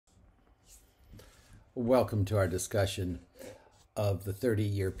Welcome to our discussion of the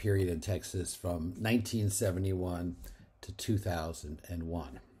 30-year period in Texas from 1971 to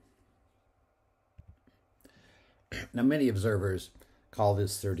 2001. Now, many observers call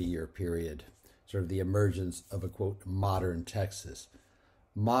this 30-year period sort of the emergence of a, quote, modern Texas.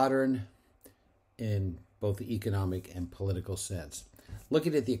 Modern in both the economic and political sense.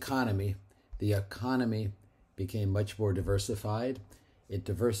 Looking at the economy became much more diversified. It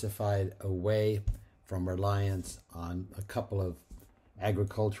diversified away from reliance on a couple of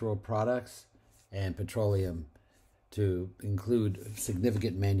agricultural products and petroleum to include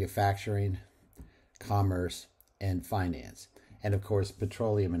significant manufacturing, commerce, and finance. And of course,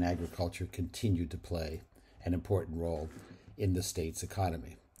 petroleum and agriculture continued to play an important role in the state's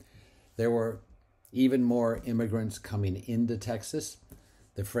economy. There were even more immigrants coming into Texas.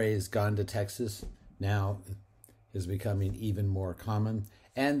 The phrase "gone to Texas" now is becoming even more common.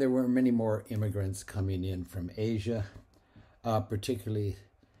 And there were many more immigrants coming in from Asia, particularly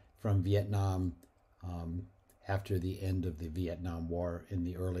from Vietnam after the end of the Vietnam War in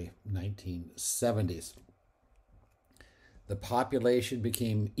the early 1970s. The population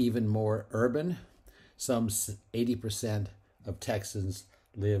became even more urban. Some 80% of Texans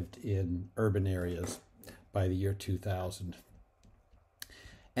lived in urban areas by the year 2000.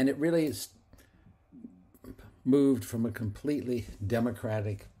 And it really moved from a completely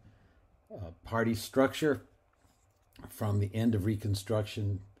Democratic party structure from the end of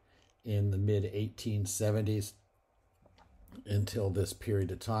Reconstruction in the mid-1870s until this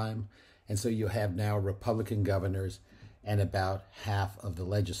period of time. And so you have now Republican governors and about half of the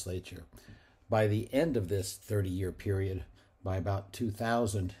legislature. By the end of this 30-year period, by about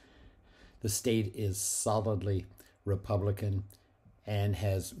 2000, the state is solidly Republican and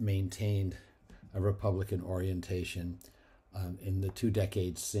has maintained a Republican orientation in the 2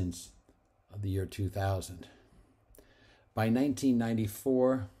 decades since the year 2000. By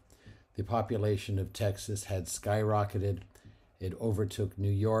 1994, the population of Texas had skyrocketed. It overtook New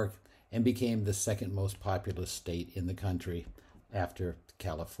York and became the second most populous state in the country after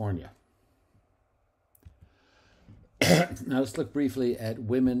California. Now let's look briefly at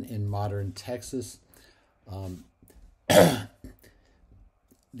women in modern Texas.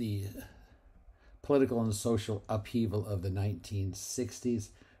 The political and social upheaval of the 1960s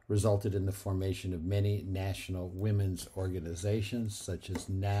resulted in the formation of many national women's organizations, such as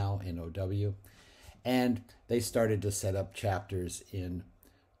NOW and OW, and they started to set up chapters in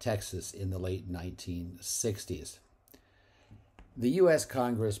Texas in the late 1960s. The U.S.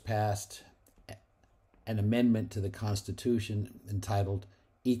 Congress passed an amendment to the Constitution entitled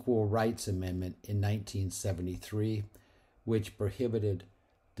Equal Rights Amendment in 1973, which prohibited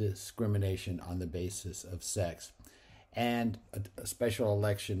discrimination on the basis of sex. And a special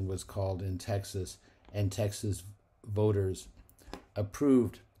election was called in Texas, and Texas voters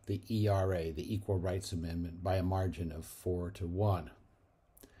approved the ERA, the Equal Rights Amendment, by a margin of 4-1.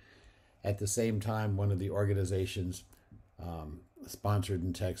 At the same time, one of the organizations sponsored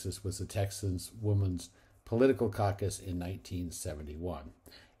in Texas was the Texas Women's Political Caucus in 1971.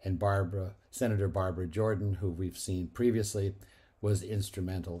 And Senator Barbara Jordan, who we've seen previously, was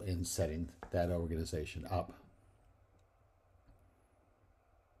instrumental in setting that organization up.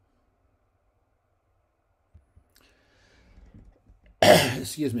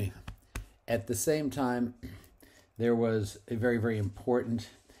 Excuse me. At the same time, there was a very, very important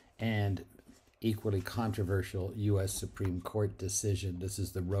and equally controversial U.S. Supreme Court decision. This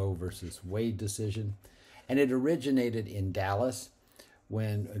is the Roe versus Wade decision. And it originated in Dallas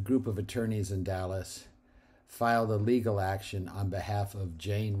when a group of attorneys in Dallas filed a legal action on behalf of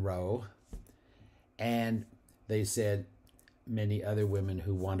Jane Roe. And they said many other women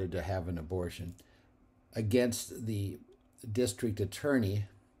who wanted to have an abortion against the district attorney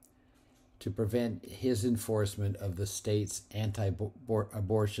to prevent his enforcement of the state's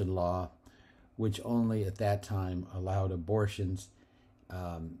anti-abortion law, which only at that time allowed abortions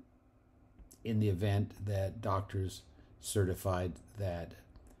in the event that doctors certified that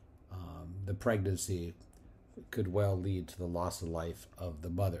the pregnancy could well lead to the loss of life of the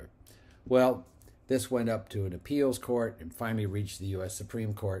mother. Well, this went up to an appeals court and finally reached the U.S.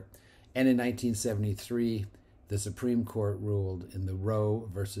 Supreme Court. And in 1973, the Supreme Court ruled in the Roe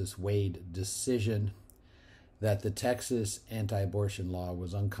versus Wade decision that the Texas anti-abortion law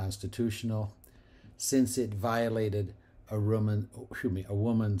was unconstitutional since it violated a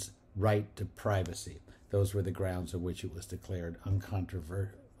woman's right to privacy. Those were the grounds on which it was declared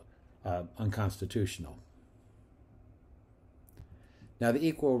unconstitutional. Now, the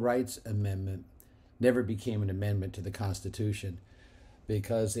Equal Rights Amendment never became an amendment to the Constitution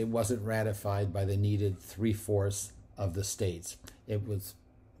because it wasn't ratified by the needed 3/4 of the states. It was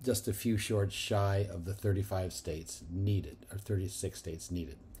just a few short shy of the 35 states needed, or 36 states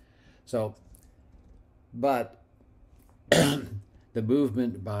needed. So, but the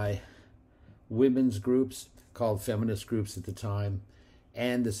movement by women's groups, called feminist groups at the time,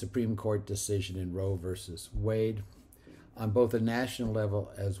 and the Supreme Court decision in Roe versus Wade, on both a national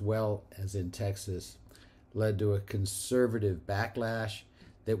level as well as in Texas, led to a conservative backlash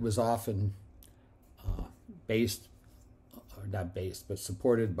that was often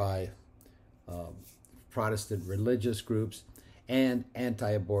supported by Protestant religious groups and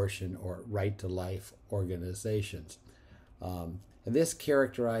anti-abortion or right-to-life organizations. And this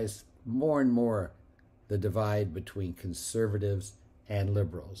characterized more and more the divide between conservatives and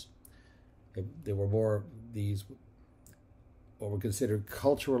liberals. There were more these what were considered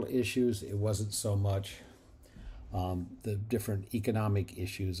cultural issues. It wasn't so much the different economic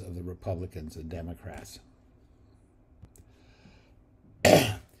issues of the Republicans and Democrats.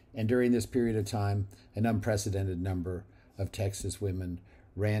 And during this period of time, an unprecedented number of Texas women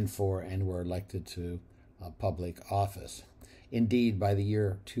ran for and were elected to public office. Indeed, by the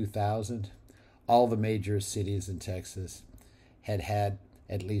year 2000, all the major cities in Texas had had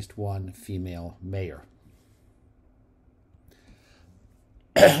at least one female mayor.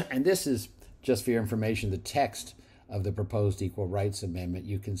 And this is, just for your information, the text of the proposed Equal Rights Amendment.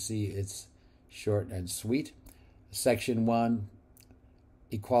 You can see it's short and sweet. Section 1,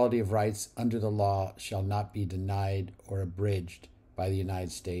 equality of rights under the law shall not be denied or abridged by the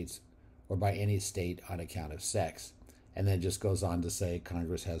United States or by any state on account of sex. And then it just goes on to say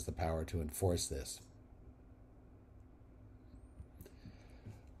Congress has the power to enforce this.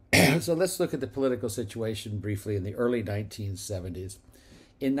 So let's look at the political situation briefly in the early 1970s.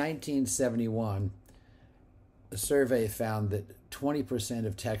 In 1971, a survey found that 20%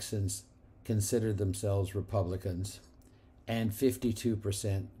 of Texans considered themselves Republicans and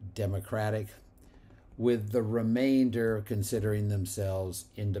 52% Democratic, with the remainder considering themselves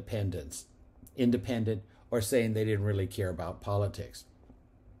independent, or saying they didn't really care about politics.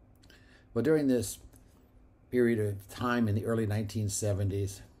 But during this period of time in the early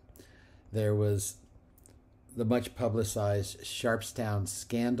 1970s, there was the much publicized Sharpstown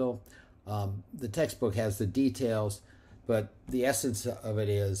scandal. The textbook has the details, but the essence of it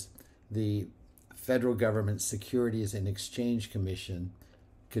is the federal government Securities and Exchange Commission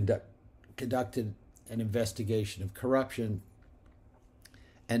conducted an investigation of corruption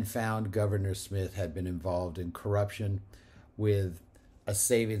and found Governor Smith had been involved in corruption with a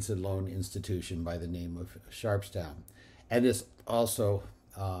savings and loan institution by the name of Sharpstown. And this also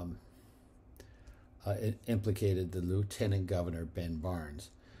it implicated the Lieutenant Governor, Ben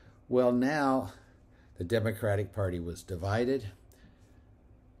Barnes. Well, now the Democratic Party was divided,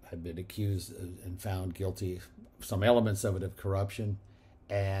 had been accused and found guilty of some elements of it of corruption,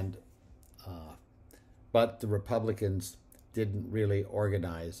 and but the Republicans didn't really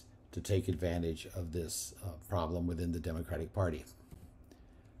organize to take advantage of this problem within the Democratic Party.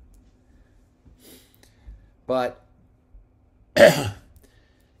 But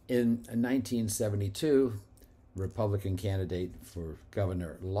in 1972, Republican candidate for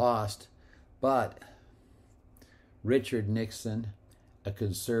governor lost, but Richard Nixon, a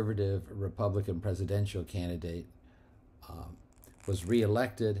conservative Republican presidential candidate, was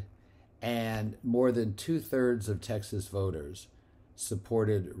reelected, and more than 2/3 of Texas voters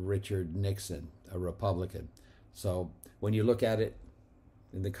supported Richard Nixon, a Republican. So when you look at it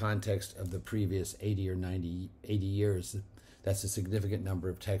in the context of the previous 80 years, that's a significant number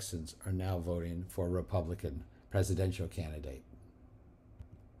of Texans are now voting for a Republican presidential candidate.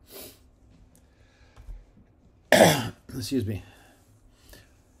 Excuse me.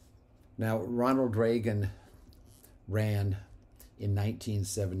 Now, Ronald Reagan ran in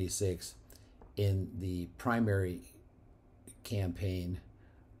 1976 in the primary campaign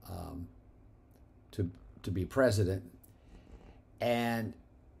to be president, and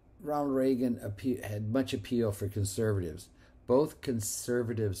Ronald Reagan had much appeal for conservatives, both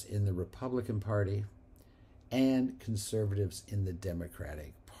conservatives in the Republican Party and conservatives in the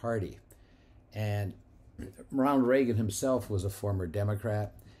Democratic Party. And Ronald Reagan himself was a former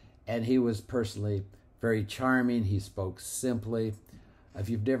Democrat, and he was personally very charming. He spoke simply. If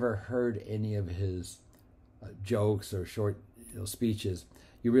you've never heard any of his jokes or short speeches,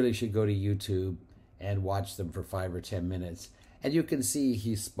 you really should go to YouTube and watch them for 5 or 10 minutes. And you can see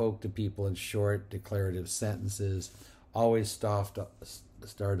he spoke to people in short, declarative sentences, always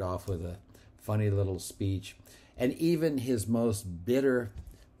started off with a funny little speech. And even his most bitter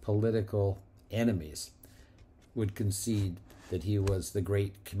political enemies would concede that he was the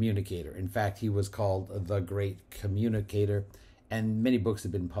great communicator. In fact, he was called the great communicator, and many books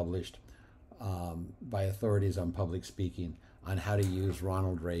have been published by authorities on public speaking on how to use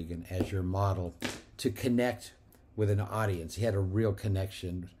Ronald Reagan as your model to connect with an audience. He had a real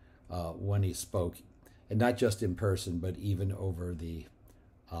connection when he spoke, and not just in person, but even over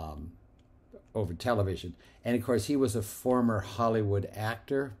television. And of course, he was a former Hollywood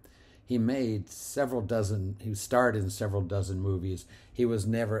actor. He starred in several dozen movies. He was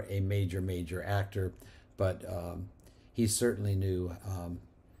never a major actor, but he certainly knew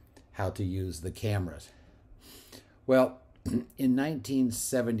how to use the cameras. Well, in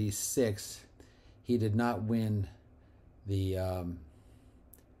 1976, he did not win the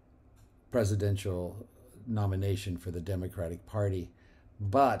presidential nomination for the Democratic Party,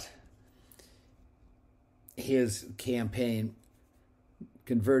 but his campaign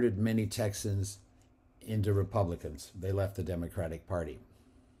converted many Texans into Republicans. They left the Democratic Party.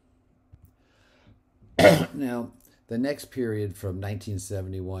 Now, the next period from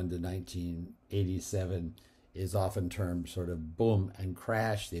 1971 to 1987 is often termed sort of boom and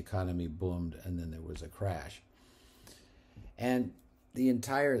crash. The economy boomed, and then there was a crash. And the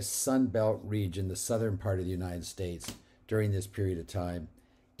entire Sun Belt region, the southern part of the United States, during this period of time,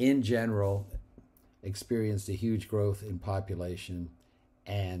 in general, experienced a huge growth in population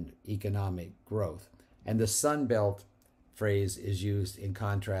and economic growth. And the Sun Belt phrase is used in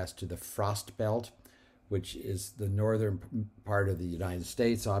contrast to the Frost Belt, which is the northern part of the United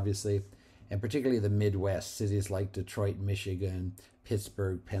States, obviously, and particularly the Midwest. Cities like Detroit, Michigan,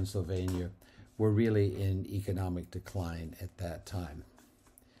 Pittsburgh, Pennsylvania were really in economic decline at that time.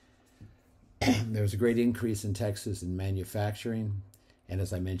 There was a great increase in Texas in manufacturing, and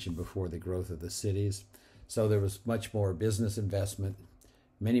as I mentioned before, the growth of the cities. So there was much more business investment.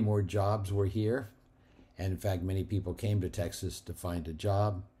 Many more jobs were here. And in fact, many people came to Texas to find a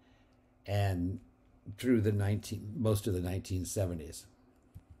job, and through most of the 1970s.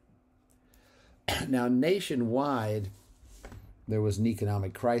 Now, nationwide, there was an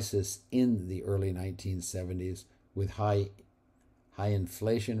economic crisis in the early 1970s with high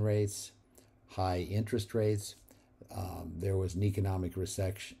inflation rates, high interest rates. There was an economic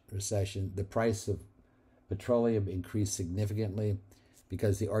recession. The price of petroleum increased significantly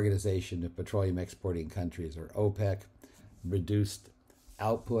because the Organization of Petroleum Exporting Countries, or OPEC, reduced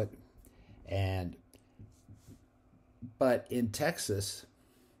output. But in Texas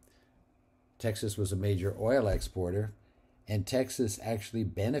was a major oil exporter, and Texas actually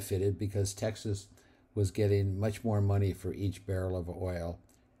benefited because Texas was getting much more money for each barrel of oil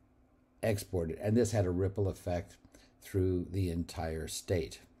exported, and this had a ripple effect through the entire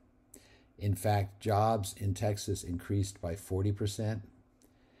state. In fact, jobs in Texas increased by 40%,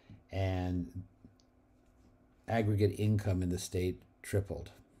 and aggregate income in the state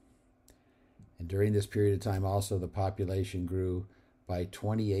tripled. And during this period of time, also, the population grew by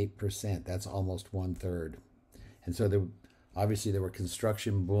 28%. That's almost 1/3. And so obviously there were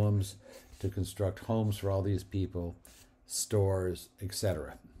construction booms to construct homes for all these people, stores,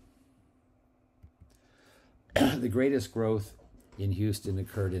 etc. The greatest growth in Houston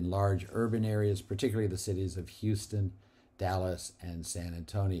occurred in large urban areas, particularly the cities of Houston, Dallas, and San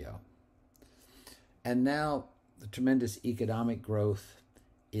Antonio. And now the tremendous economic growth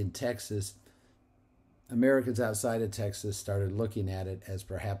in Texas, Americans outside of Texas started looking at it as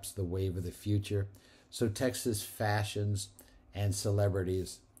perhaps the wave of the future. So Texas fashions and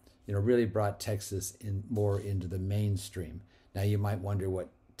celebrities, really brought Texas more into the mainstream. Now you might wonder what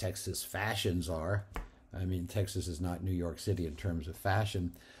Texas fashions are. I mean, Texas is not New York City in terms of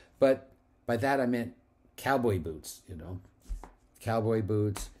fashion, but by that I meant cowboy boots, cowboy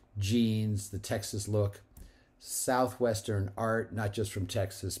boots, jeans, the Texas look, Southwestern art, not just from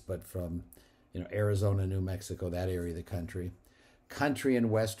Texas, but from Arizona, New Mexico, that area of the country. Country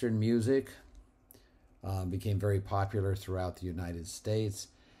and Western music became very popular throughout the United States,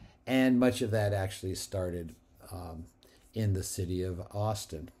 and much of that actually started in the city of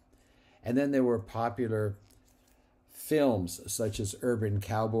Austin. And then there were popular films such as Urban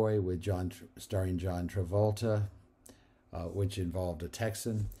Cowboy starring John Travolta, which involved a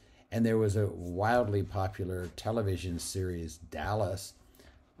Texan. And there was a wildly popular television series, Dallas,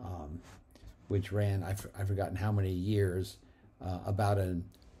 which ran, I've forgotten how many years, about an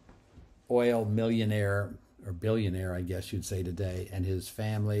oil millionaire, or billionaire, I guess you'd say today, and his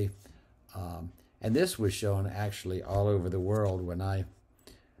family. And this was shown actually all over the world. When I've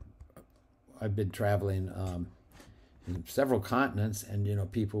been traveling in several continents,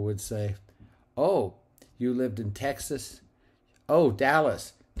 and people would say, "Oh, you lived in Texas? Oh,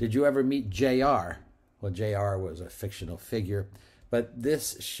 Dallas. Did you ever meet JR?" Well, JR was a fictional figure, but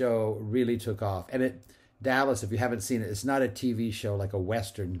this show really took off. And Dallas, if you haven't seen it, it's not a TV show like a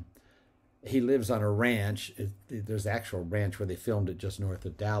Western. He lives on a ranch. There's an actual ranch where they filmed it just north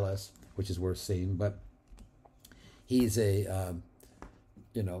of Dallas, which is worth seeing. But he's an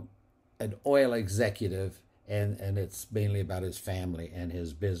oil executive, and it's mainly about his family and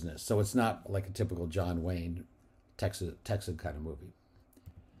his business. So it's not like a typical John Wayne Texan kind of movie.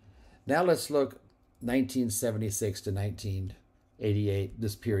 Now let's look 1976 to 1988,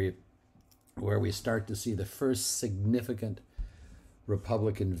 this period where we start to see the first significant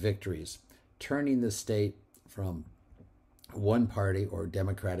Republican victories, turning the state from one party or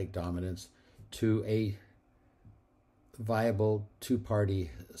Democratic dominance to a viable two-party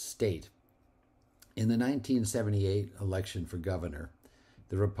state. In the 1978 election for governor,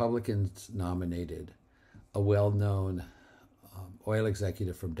 the Republicans nominated a well-known oil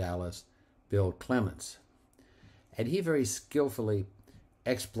executive from Dallas, Bill Clements. And he very skillfully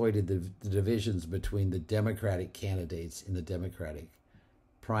exploited the divisions between the Democratic candidates in the Democratic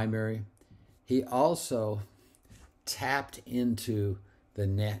primary. He also tapped into the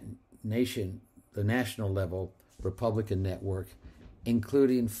national level Republican network,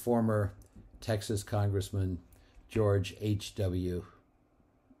 including former Texas Congressman George H.W.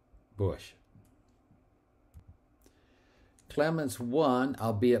 Bush. Clements won,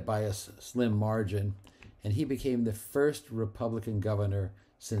 albeit by a slim margin, and he became the first Republican governor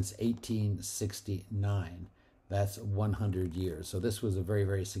since 1869. That's 100 years. So this was a very,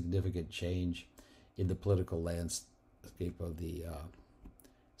 very significant change in the political landscape of the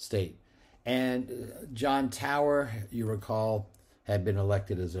state. And John Tower, you recall, had been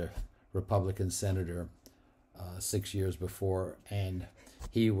elected as a Republican senator 6 years before, and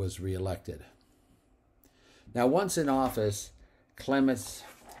he was reelected. Now, once in office, Clements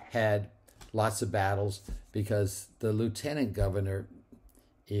had lots of battles because the lieutenant governor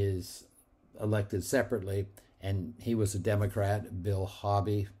is elected separately, and he was a Democrat, Bill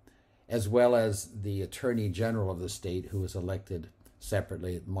Hobby, as well as the attorney general of the state, who was elected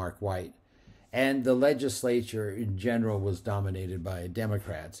separately, Mark White. And the legislature in general was dominated by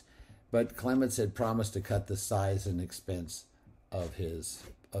Democrats, but Clements had promised to cut the size and expense of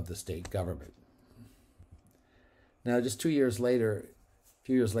the state government. Now, just a few years later,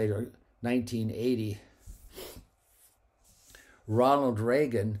 1980, Ronald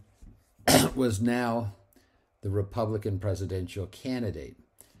Reagan was now the Republican presidential candidate.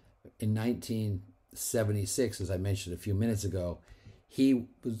 In 1976, as I mentioned a few minutes ago, he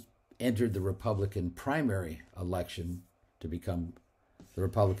entered the Republican primary election to become the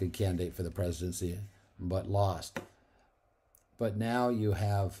Republican candidate for the presidency, but lost. But now you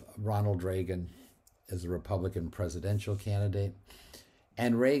have Ronald Reagan as the Republican presidential candidate,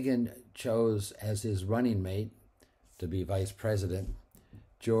 and Reagan chose as his running mate to be vice president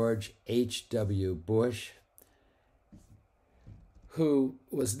George H.W. Bush, who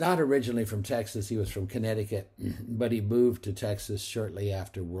was not originally from Texas. He was from Connecticut, but he moved to Texas shortly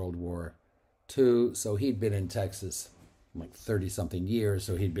after World War II. So he'd been in Texas like 30-something years,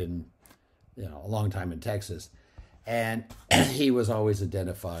 so he'd been, a long time in Texas. And he was always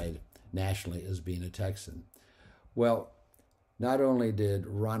identified nationally as being a Texan. Well, not only did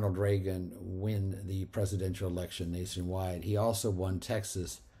Ronald Reagan win the presidential election nationwide, he also won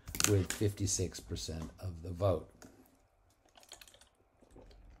Texas with 56% of the vote.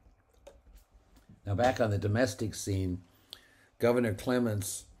 Now, back on the domestic scene, Governor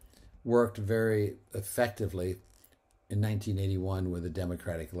Clements worked very effectively in 1981 with the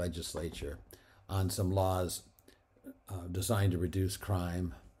Democratic legislature on some laws designed to reduce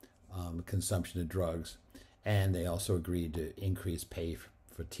crime, consumption of drugs, and they also agreed to increase pay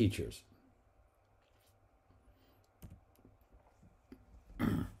for teachers.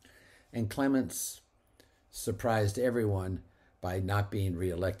 And Clements surprised everyone by not being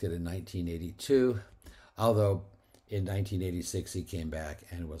reelected in 1982, although in 1986 he came back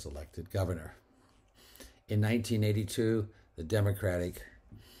and was elected governor. In 1982, the Democratic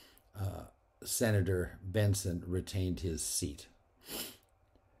Senator Benson retained his seat.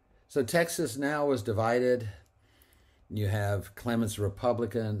 So Texas now was divided. You have Clements,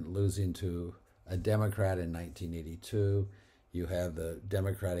 Republican, losing to a Democrat in 1982. You have the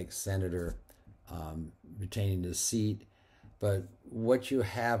Democratic senator retaining his seat. But what you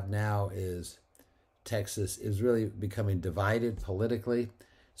have now is Texas is really becoming divided politically.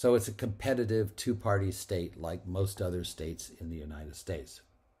 So it's a competitive two-party state like most other states in the United States.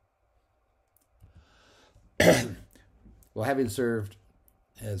 Well, having served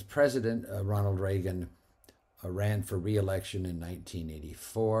as president, Ronald Reagan ran for re-election in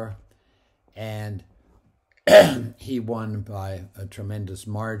 1984. And He won by a tremendous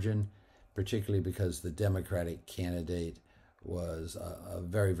margin, particularly because the Democratic candidate was a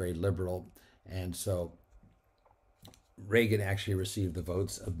very, very liberal. And so Reagan actually received the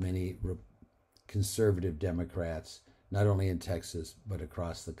votes of many conservative Democrats, not only in Texas, but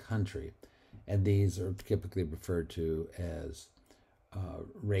across the country. And these are typically referred to as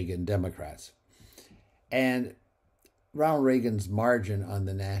Reagan Democrats. And Ronald Reagan's margin on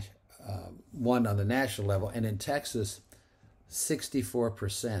the won on the national level, and in Texas,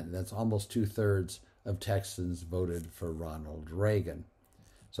 64%. That's almost 2/3 of Texans voted for Ronald Reagan.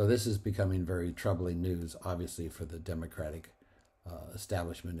 So this is becoming very troubling news, obviously, for the Democratic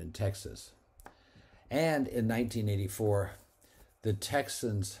establishment in Texas. And in 1984, the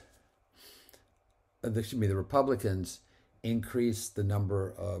Republicans increased the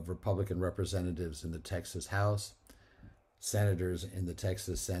number of Republican representatives in the Texas House, senators in the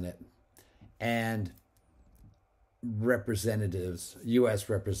Texas Senate, and representatives, U.S.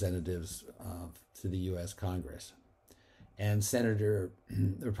 representatives to the U.S. Congress. And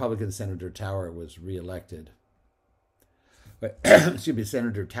Republican Senator Tower was reelected. But,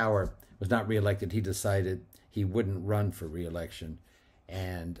 Senator Tower was not reelected. He decided he wouldn't run for reelection.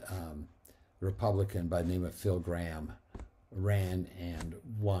 And a Republican by the name of Phil Gramm ran and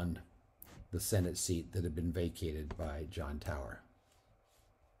won the Senate seat that had been vacated by John Tower.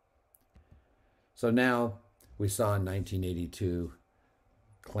 So now we saw in 1982,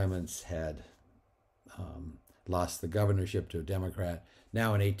 Clements had lost the governorship to a Democrat.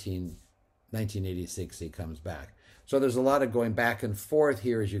 Now in 1986, he comes back. So there's a lot of going back and forth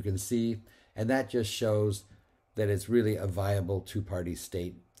here, as you can see, and that just shows that it's really a viable two-party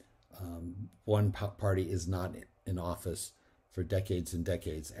state. One party is not in office for decades and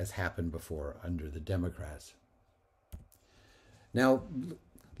decades, as happened before under the Democrats. Now,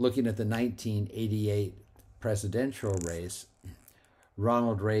 looking at the 1988 presidential race,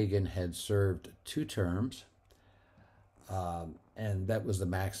 Ronald Reagan had served 2 terms, and that was the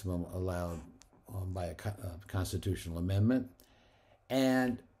maximum allowed by a constitutional amendment.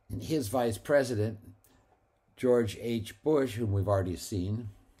 And his vice president, George H. Bush, whom we've already seen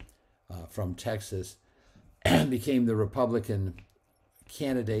from Texas, became the Republican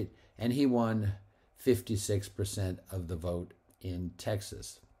candidate, and he won 56% of the vote in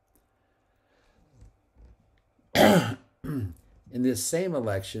Texas. In this same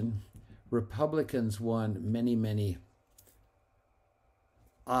election, Republicans won many, many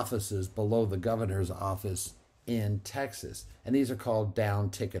offices below the governor's office in Texas. And these are called down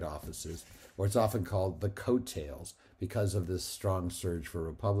ticket offices, or it's often called the coattails, because of this strong surge for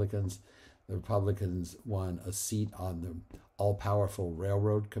Republicans. The Republicans won a seat on the all-powerful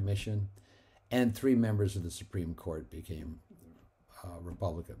Railroad Commission, and 3 members of the Supreme Court became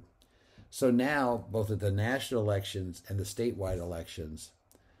Republican. So now, both at the national elections and the statewide elections,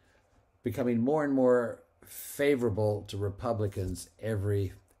 becoming more and more favorable to Republicans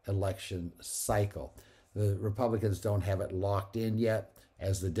every election cycle. The Republicans don't have it locked in yet,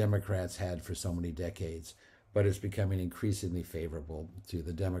 as the Democrats had for so many decades, but it's becoming increasingly favorable to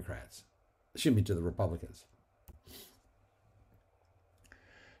the Democrats. To the Republicans.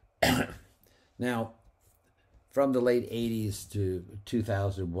 Now, from the late 80s to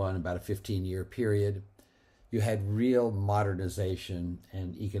 2001, about a 15-year period, you had real modernization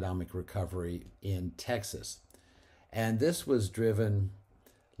and economic recovery in Texas. And this was driven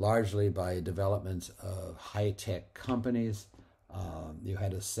largely by developments of high-tech companies. You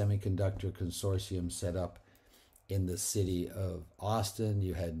had a semiconductor consortium set up in the city of Austin.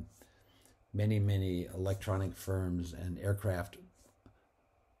 You had many, many electronic firms and aircraft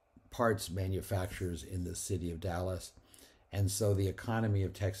parts manufacturers in the city of Dallas. And so the economy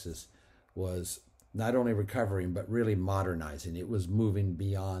of Texas was not only recovering, but really modernizing. It was moving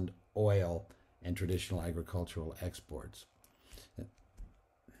beyond oil and traditional agricultural exports.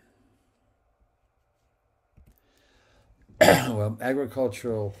 Well,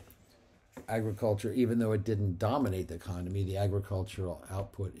 agriculture, even though it didn't dominate the economy, the agricultural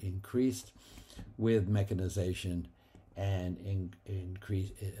output increased with mechanization and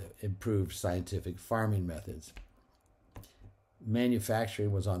improved scientific farming methods.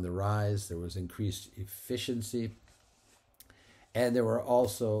 Manufacturing was on the rise. There was increased efficiency. And there were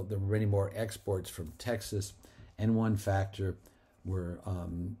many more exports from Texas. And one factor were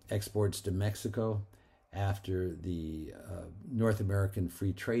exports to Mexico after the North American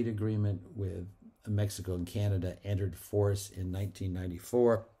Free Trade Agreement with Mexico and Canada entered force in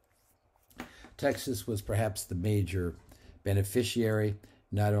 1994. Texas was perhaps the major beneficiary.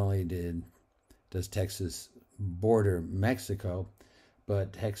 Not only does Texas border Mexico,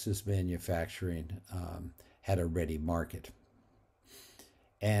 but Texas manufacturing had a ready market.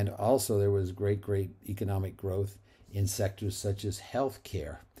 And also there was great economic growth in sectors such as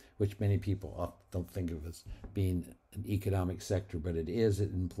healthcare, which many people don't think of as being an economic sector, but it is.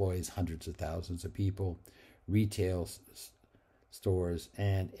 It employs hundreds of thousands of people, retail stores,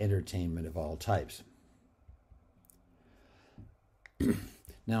 and entertainment of all types.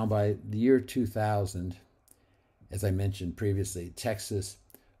 Now, by the year 2000, as I mentioned previously, Texas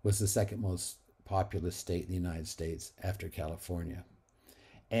was the second most populous state in the United States after California.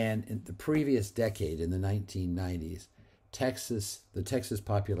 And in the previous decade, in the 1990s, the Texas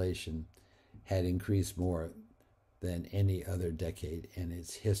population had increased more than any other decade in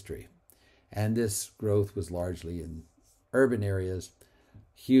its history. And this growth was largely in urban areas.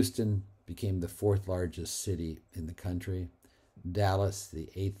 Houston became the fourth largest city in the country, Dallas the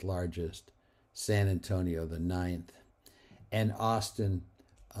eighth largest, San Antonio the ninth, and Austin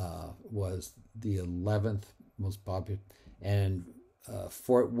was the 11th most popular, and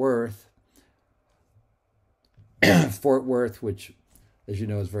Fort Worth, which, as you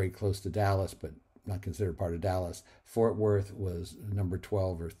know, is very close to Dallas, but not considered part of Dallas. Fort Worth was number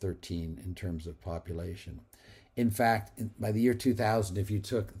 12 or 13 in terms of population. In fact, by the year 2000, if you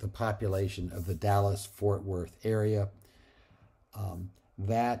took the population of the Dallas-Fort Worth area,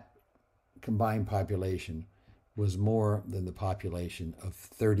 that combined population was more than the population of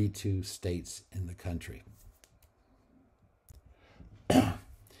 32 states in the country.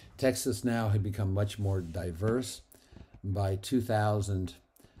 Texas now had become much more diverse. By 2000,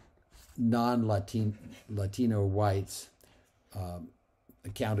 non-Latino whites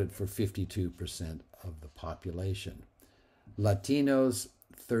accounted for 52% of the population. Latinos,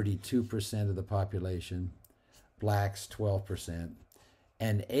 32% of the population. Blacks, 12%.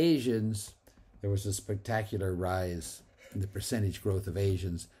 And Asians, there was a spectacular rise in the percentage growth of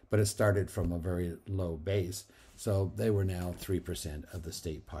Asians, but it started from a very low base. So they were now 3% of the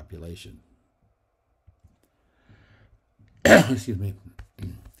state population. Excuse me.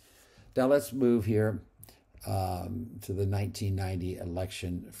 Now let's move here to the 1990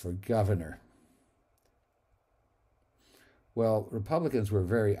 election for governor. Well, Republicans were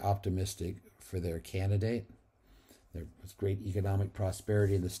very optimistic for their candidate. There was great economic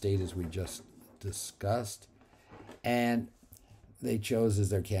prosperity in the state, as we just discussed. And they chose as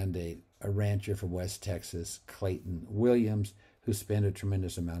their candidate a rancher from West Texas, Clayton Williams, who spent a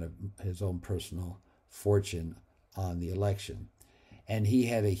tremendous amount of his own personal fortune on the election. And he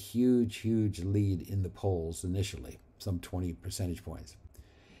had a huge lead in the polls initially, some 20 percentage points.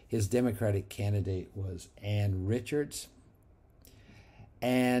 His Democratic candidate was Ann Richards.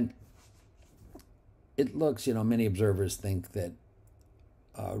 And it looks, many observers think that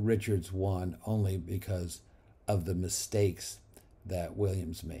Richards won only because of the mistakes that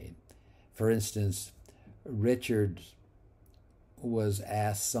Williams made. For instance, Richards was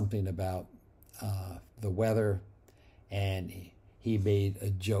asked something about the weather, and he made a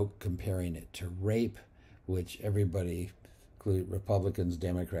joke comparing it to rape, which everybody, including Republicans,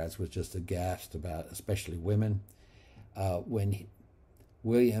 Democrats, was just aghast about, especially women. When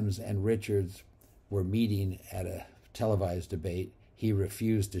Williams and Richards were meeting at a televised debate, he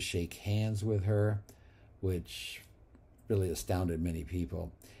refused to shake hands with her, which really astounded many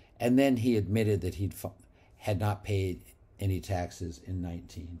people. And then he admitted that he had not paid any taxes in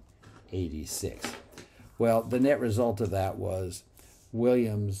 1986. Well, the net result of that was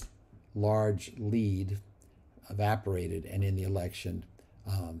Williams' large lead evaporated, and in the election,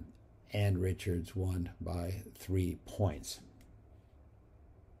 Ann Richards won by 3 points.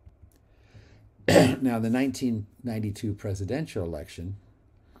 Now, the 1992 presidential election,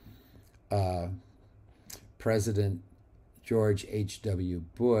 President George H.W.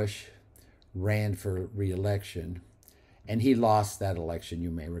 Bush ran for re-election, and he lost that election,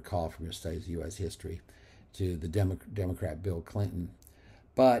 you may recall from your studies of U.S. history, to the Democrat Bill Clinton.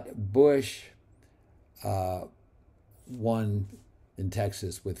 But Bush won in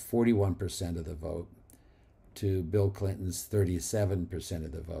Texas with 41% of the vote to Bill Clinton's 37%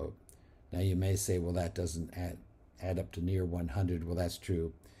 of the vote. Now you may say, well, that doesn't add up to near 100. Well, that's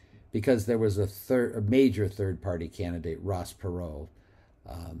true, because there was a major third-party candidate, Ross Perot,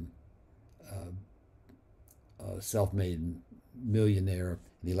 a self-made millionaire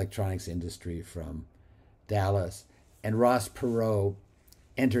in the electronics industry from Dallas. And Ross Perot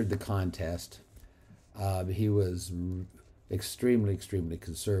entered the contest. He was extremely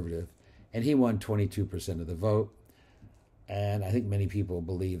conservative, and he won 22% of the vote. And I think many people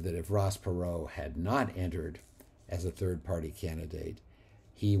believe that if Ross Perot had not entered as a third-party candidate,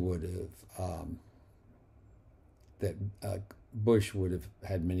 he would have, Bush would have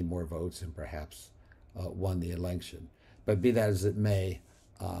had many more votes and perhaps won the election. But be that as it may,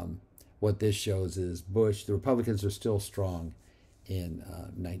 what this shows is Bush, the Republicans are still strong in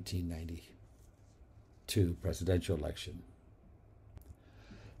 1992 presidential election.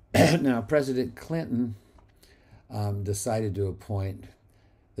 Now, President Clinton decided to appoint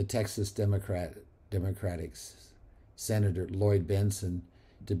the Texas Democratic Senator Lloyd Bentsen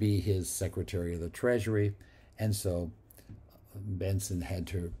to be his Secretary of the Treasury, and so Bentsen had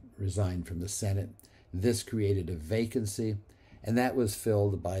to resign from the Senate. This created a vacancy, and that was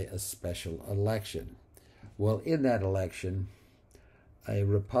filled by a special election. Well, in that election, a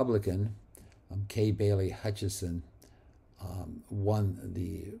Republican, Kay Bailey Hutchison, won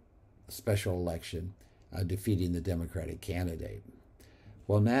the special election, defeating the Democratic candidate.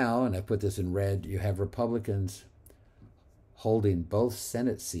 Well, now, and I put this in red, you have Republicans holding both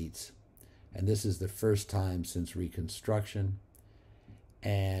Senate seats, and this is the first time since Reconstruction.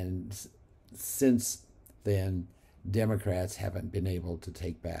 And since then, Democrats haven't been able to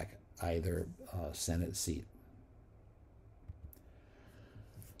take back either Senate seat.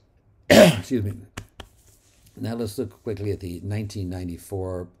 Excuse me. Now let's look quickly at the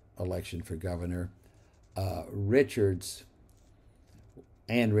 1994 election for governor. Richards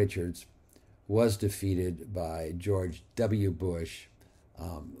was defeated by George W. Bush,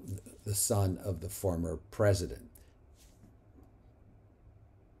 the son of the former president.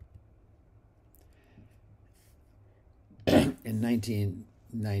 In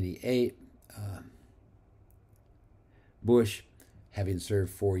 1998, Bush, having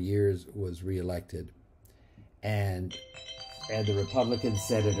served 4 years, was reelected, and the Republican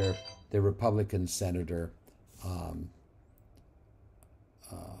senator,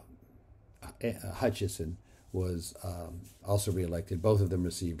 Hutchison, was also reelected. Both of them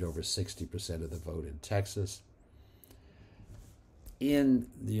received over 60% of the vote in Texas. In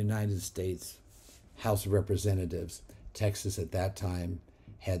the United States House of Representatives, Texas at that time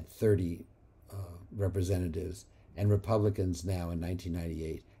had 30 representatives, and Republicans now in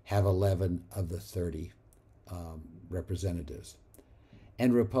 1998 have 11 of the 30 representatives.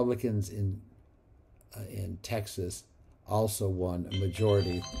 And Republicans in Texas also won a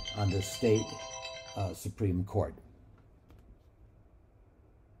majority on the state Supreme Court.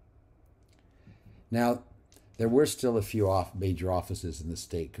 Now, there were still a few major offices in the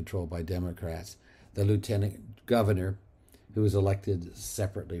state controlled by Democrats. The lieutenant governor, who was elected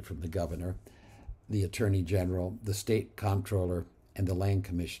separately from the governor, the attorney general, the state comptroller, and the land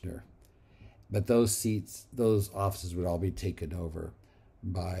commissioner. But those offices would all be taken over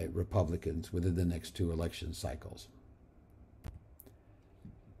by Republicans within the next 2 election cycles.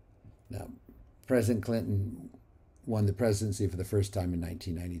 Now, President Clinton won the presidency for the first time in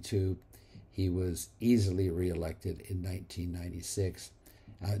 1992. He was easily reelected in 1996,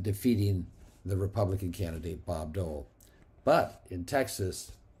 defeating the Republican candidate Bob Dole. But in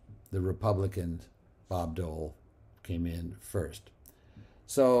Texas, the Republican Bob Dole came in first.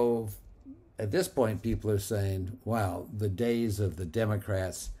 So at this point, people are saying, wow, the days of the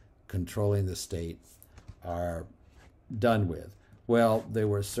Democrats controlling the state are done with. Well, they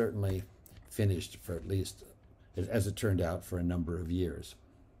were certainly finished for at least, as it turned out, for a number of years.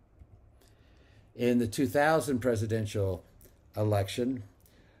 In the 2000 presidential election,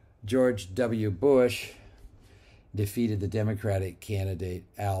 George W. Bush defeated the Democratic candidate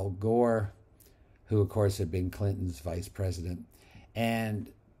Al Gore, who, of course, had been Clinton's vice president.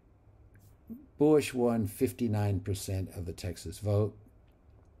 And Bush won 59% of the Texas vote.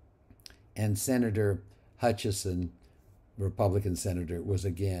 And Senator Hutchison, Republican senator, was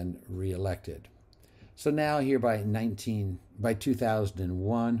again reelected. So now here by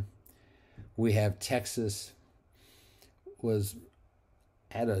 2001, we have Texas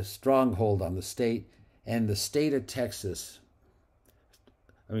had a strong hold on the state, and the state of Texas,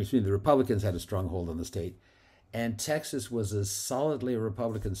 the Republicans had a strong hold on the state, and Texas was as solidly a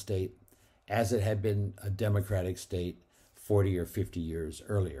Republican state as it had been a Democratic state 40 or 50 years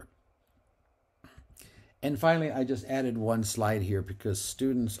earlier. And finally, I just added one slide here because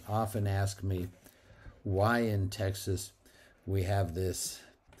students often ask me why in Texas we have this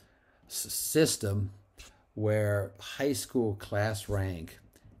system where high school class rank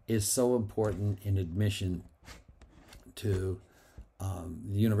is so important in admission to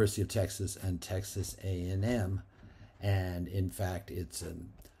the University of Texas and Texas A&M. And in fact, it's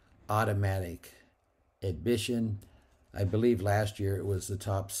an automatic admission. I believe last year it was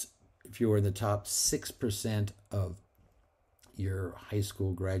if you were in the top 6% of your high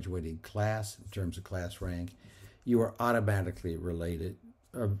school graduating class in terms of class rank, you are automatically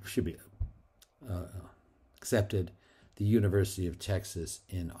accepted the University of Texas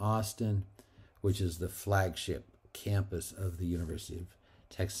in Austin, which is the flagship campus of the University of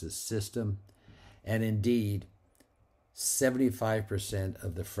Texas system. And indeed, 75%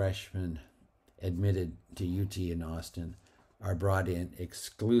 of the freshmen admitted to UT in Austin are brought in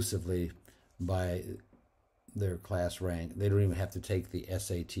exclusively by their class rank. They don't even have to take the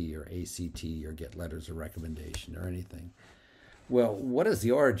SAT or ACT or get letters of recommendation or anything. Well, what is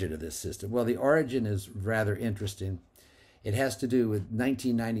the origin of this system? Well, the origin is rather interesting. It has to do with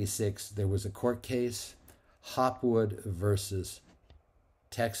 1996. There was a court case, Hopwood versus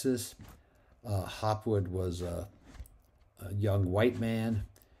Texas. Hopwood was a young white man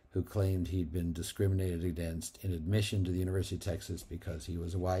who claimed he'd been discriminated against in admission to the University of Texas because he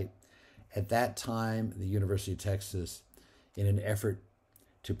was white. At that time, the University of Texas, in an effort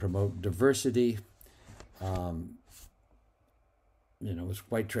to promote diversity, was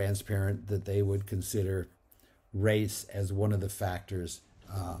quite transparent that they would consider race as one of the factors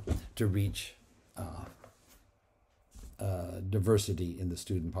to reach diversity in the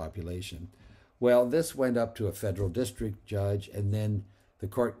student population. Well, this went up to a federal district judge, and then the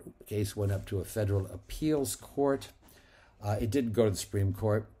court case went up to a federal appeals court. It didn't go to the Supreme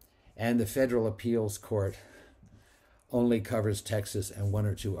Court, and the federal appeals court only covers Texas and one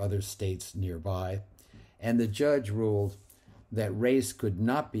or two other states nearby. And the judge ruled that race could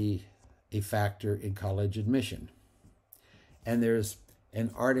not be a factor in college admission. And there's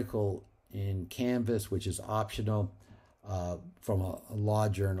an article in Canvas, which is optional, from a law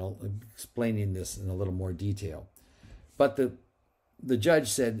journal explaining this in a little more detail. But the judge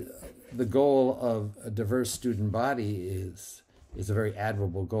said the goal of a diverse student body is a very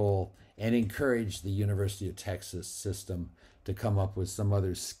admirable goal, and encouraged the University of Texas system to come up with some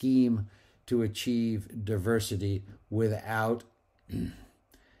other scheme to achieve diversity without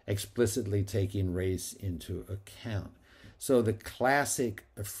explicitly taking race into account. So the classic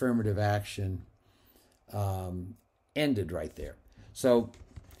affirmative action ended right there. So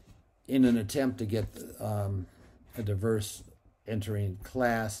in an attempt to get a diverse entering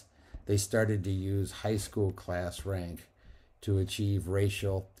class, they started to use high school class rank to achieve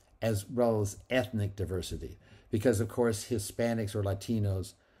racial as well as ethnic diversity. Because, of course, Hispanics or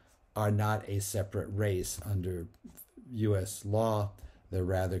Latinos are not a separate race under U.S. law. They're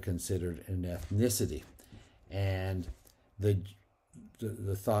rather considered an ethnicity. And the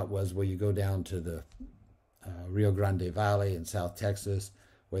thought was, well, you go down to the Rio Grande Valley in South Texas,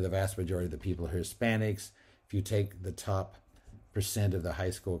 where the vast majority of the people are Hispanics. If you take the top percent of the high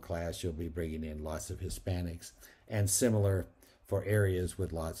school class, you'll be bringing in lots of Hispanics. And similar for areas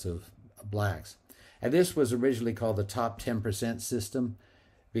with lots of blacks. And this was originally called the top 10% system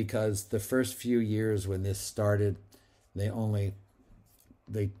because the first few years when this started, being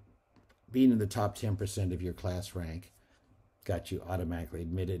in the top 10% of your class rank got you automatically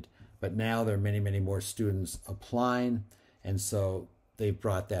admitted. But now there are many, many more students applying, and so they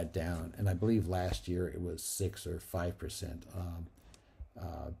brought that down. And I believe last year it was 6 or 5%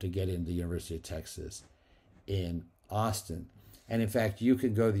 to get into the University of Texas in Austin. And in fact, you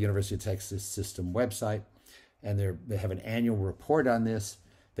can go to the University of Texas system website, and they have an annual report on this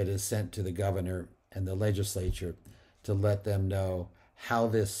that is sent to the governor and the legislature to let them know how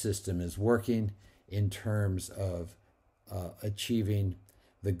this system is working in terms of achieving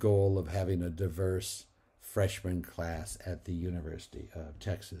the goal of having a diverse freshman class at the University of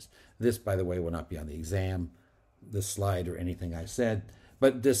Texas. This, by the way, will not be on the exam, the slide, or anything I said,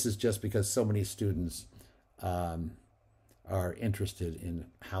 but this is just because so many students are interested in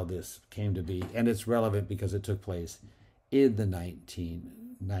how this came to be, and it's relevant because it took place in the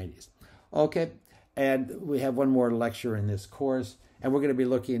 1990s. Okay, and we have one more lecture in this course, and we're going to be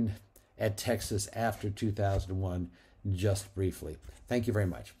looking at Texas after 2001 just briefly. Thank you very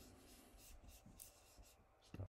much.